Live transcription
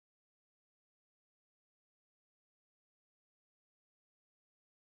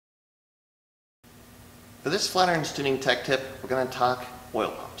For this Flatirons Tuning Tech tip, we're going to talk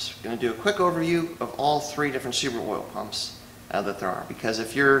oil pumps. We're going to do a quick overview of all three different Subaru oil pumps that there are. Because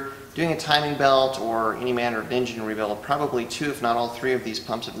if you're doing a timing belt or any manner of engine rebuild, probably two, if not all three of these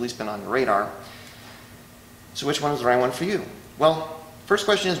pumps have at least been on your radar. So which one is the right one for you? Well, first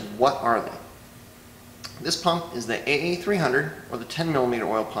question is, what are they? This pump is the AA300, or the 10mm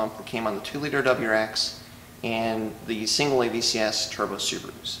oil pump that came on the 2-liter WRX and the single AVCS turbo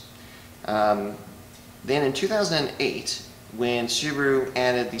Subarus. Then in 2008, when Subaru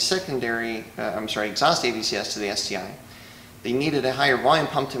added the exhaust AVCS to the STI, they needed a higher volume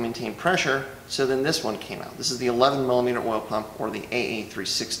pump to maintain pressure, so then this one came out. This is the 11mm oil pump, or the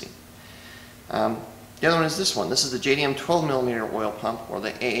AA360. The other one is this one. This is the JDM 12mm oil pump, or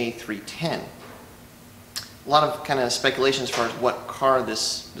the AA310. A lot of kind of speculation as far as what car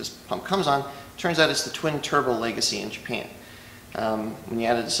this pump comes on. Turns out it's the twin turbo legacy in Japan. When you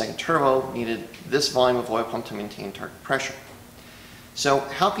added a second turbo, you needed this volume of oil pump to maintain target pressure. So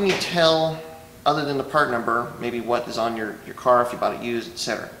how can you tell, other than the part number, maybe what is on your car if you bought it used,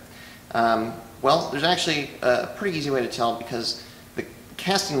 etc.? Well, there's actually a pretty easy way to tell, because the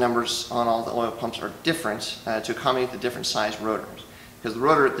casting numbers on all the oil pumps are different to accommodate the different size rotors. Because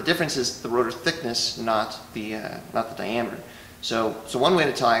the difference is the rotor thickness, not the diameter. So one way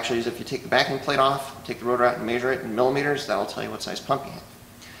to tell actually is if you take the backing plate off, take the rotor out and measure it in millimeters, that'll tell you what size pump you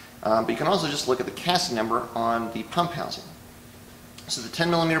have. But you can also just look at the casting number on the pump housing. So the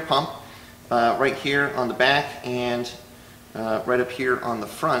 10mm pump right here on the back and right up here on the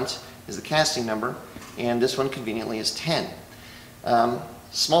front is the casting number, and this one conveniently is 10.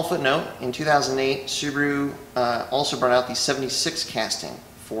 Small footnote, in 2008 Subaru also brought out the 76 casting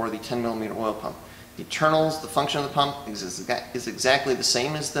for the 10mm oil pump. The internals, the function of the pump is exactly the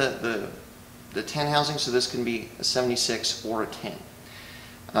same as the 10 housing, so this can be a 76 or a 10.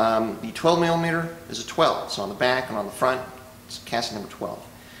 The 12mm is a 12, so on the back and on the front it's casting number 12.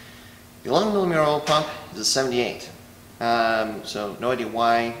 The 11mm oil pump is a 78. So no idea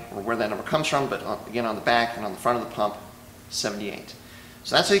why or where that number comes from, but again on the back and on the front of the pump, 78.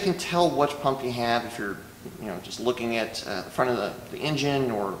 So that's how you can tell which pump you have if you're just looking at the front of the engine,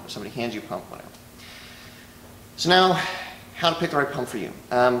 or somebody hands you a pump, whatever. So now, how to pick the right pump for you.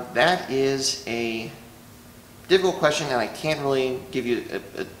 That is a difficult question, and I can't really give you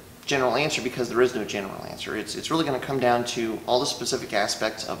a general answer, because there is no general answer. It's really going to come down to all the specific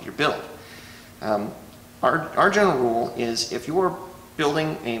aspects of your build. Our general rule is, if you're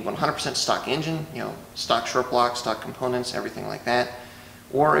building a 100% stock engine, stock short block, stock components, everything like that,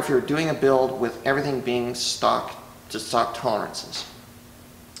 or if you're doing a build with everything being stock to stock tolerances,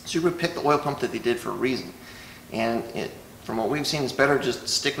 Subaru picked the oil pump that they did for a reason. And from what we've seen, it's better just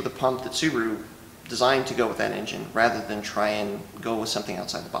stick with the pump that Subaru designed to go with that engine, rather than try and go with something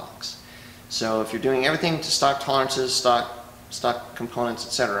outside the box. So if you're doing everything to stock tolerances, stock components,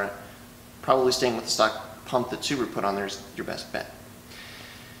 etc., probably staying with the stock pump that Subaru put on there is your best bet.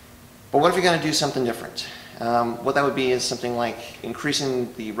 But what if you're going to do something different? What that would be is something like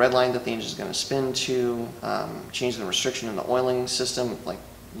increasing the red line that the engine is going to spin to, changing the restriction in the oiling system, like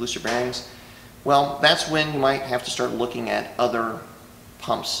looser bearings. Well, that's when you might have to start looking at other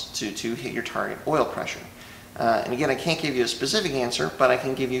pumps to hit your target oil pressure. And again, I can't give you a specific answer, but I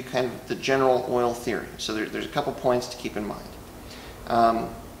can give you kind of the general oil theory. So there's a couple points to keep in mind.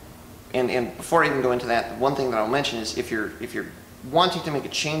 And before I even go into that, one thing that I'll mention is, if you're wanting to make a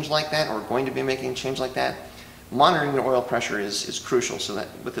change like that, or going to be making a change like that, monitoring your oil pressure is crucial, so that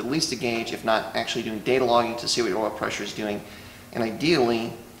with at least a gauge, if not actually doing data logging to see what your oil pressure is doing, and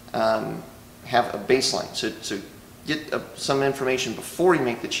ideally have a baseline. So get some information before you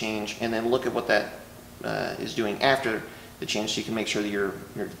make the change, and then look at what that is doing after the change, so you can make sure that you're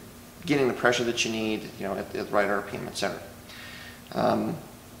getting the pressure that you need, at the right RPM, etc.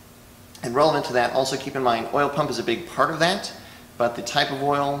 And relevant to that, also keep in mind, oil pump is a big part of that, but the type of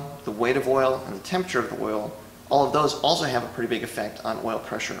oil, the weight of oil, and the temperature of the oil, all of those also have a pretty big effect on oil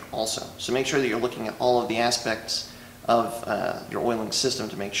pressure also. So make sure that you're looking at all of the aspects of your oiling system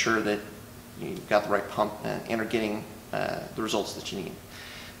to make sure that you've got the right pump and are getting the results that you need.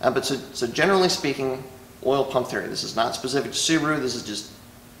 But so generally speaking, oil pump theory, this is not specific to Subaru, this is just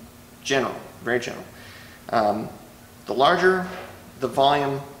general, very general. The larger the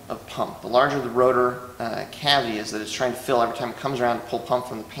volume of pump, the larger the rotor cavity is that it's trying to fill every time it comes around to pull pump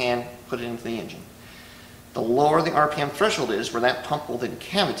from the pan, put it into the engine. The lower the RPM threshold is, where that pump will then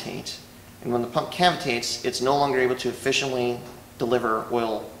cavitate, and when the pump cavitates, it's no longer able to efficiently deliver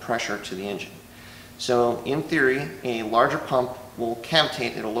oil pressure to the engine. So in theory, a larger pump will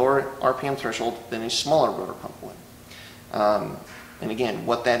cavitate at a lower RPM threshold than a smaller rotor pump would. And again,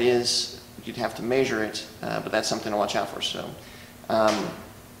 what that is you'd have to measure it, but that's something to watch out for. So,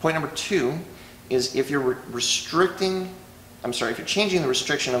 point number 2 is if you're if you're changing the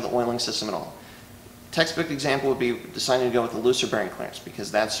restriction of the oiling system at all. Textbook example would be deciding to go with a looser bearing clearance,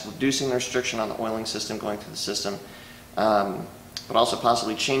 because that's reducing the restriction on the oiling system going through the system, but also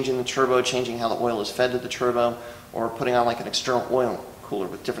possibly changing the turbo, changing how the oil is fed to the turbo, or putting on like an external oil cooler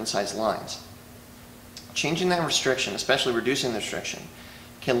with different size lines. Changing that restriction, especially reducing the restriction,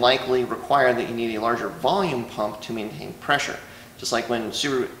 can likely require that you need a larger volume pump to maintain pressure. Just like when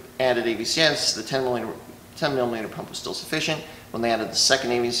Subaru added AVCS, the 10 millimeter pump was still sufficient. When they added the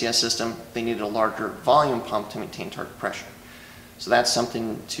second AVCS system, they needed a larger volume pump to maintain target pressure. So that's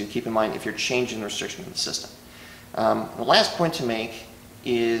something to keep in mind if you're changing the restriction in the system. The last point to make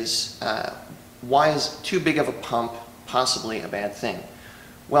is why is too big of a pump possibly a bad thing?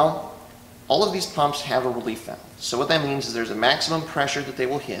 Well, all of these pumps have a relief valve. So what that means is there's a maximum pressure that they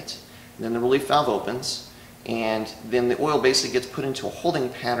will hit, and then the relief valve opens, and then the oil basically gets put into a holding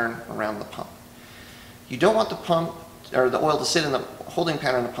pattern around the pump. You don't want the pump or the oil to sit in the holding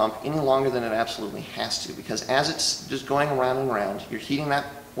pattern of the pump any longer than it absolutely has to, because as it's just going around and around, you're heating that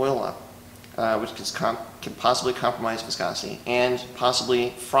oil up, which can possibly compromise viscosity, and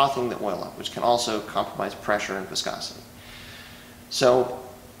possibly frothing the oil up, which can also compromise pressure and viscosity. So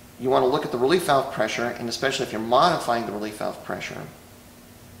you want to look at the relief valve pressure, and especially if you're modifying the relief valve pressure,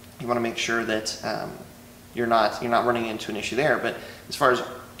 you want to make sure that you're not running into an issue there. But as far as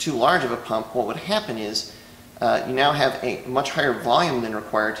too large of a pump, what would happen is you now have a much higher volume than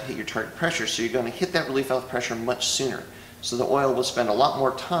required to hit your target pressure, so you're going to hit that relief valve pressure much sooner. So the oil will spend a lot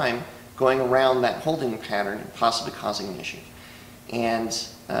more time going around that holding pattern and possibly causing an issue. And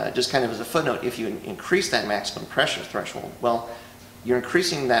just kind of as a footnote, if you increase that maximum pressure threshold, well, you're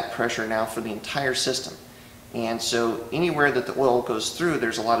increasing that pressure now for the entire system. And so anywhere that the oil goes through,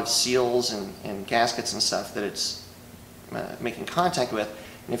 there's a lot of seals and gaskets and stuff that it's making contact with.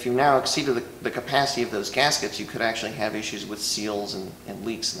 And if you now exceeded the capacity of those gaskets, you could actually have issues with seals and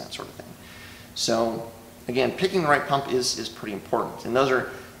leaks and that sort of thing. So again, picking the right pump is pretty important. And those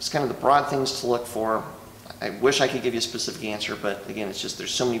are just kind of the broad things to look for. I wish I could give you a specific answer, but again, it's just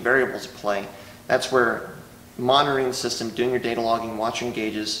there's so many variables at play. That's where monitoring the system, doing your data logging, watching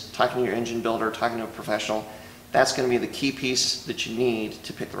gauges, talking to your engine builder, talking to a professional, that's going to be the key piece that you need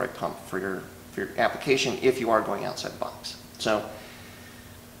to pick the right pump for your application if you are going outside the box. So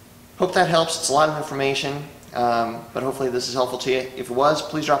hope that helps. It's a lot of information, but hopefully this is helpful to you. If it was,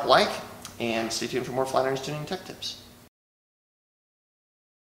 please drop a like and stay tuned for more Flatirons Tuning Tech tips.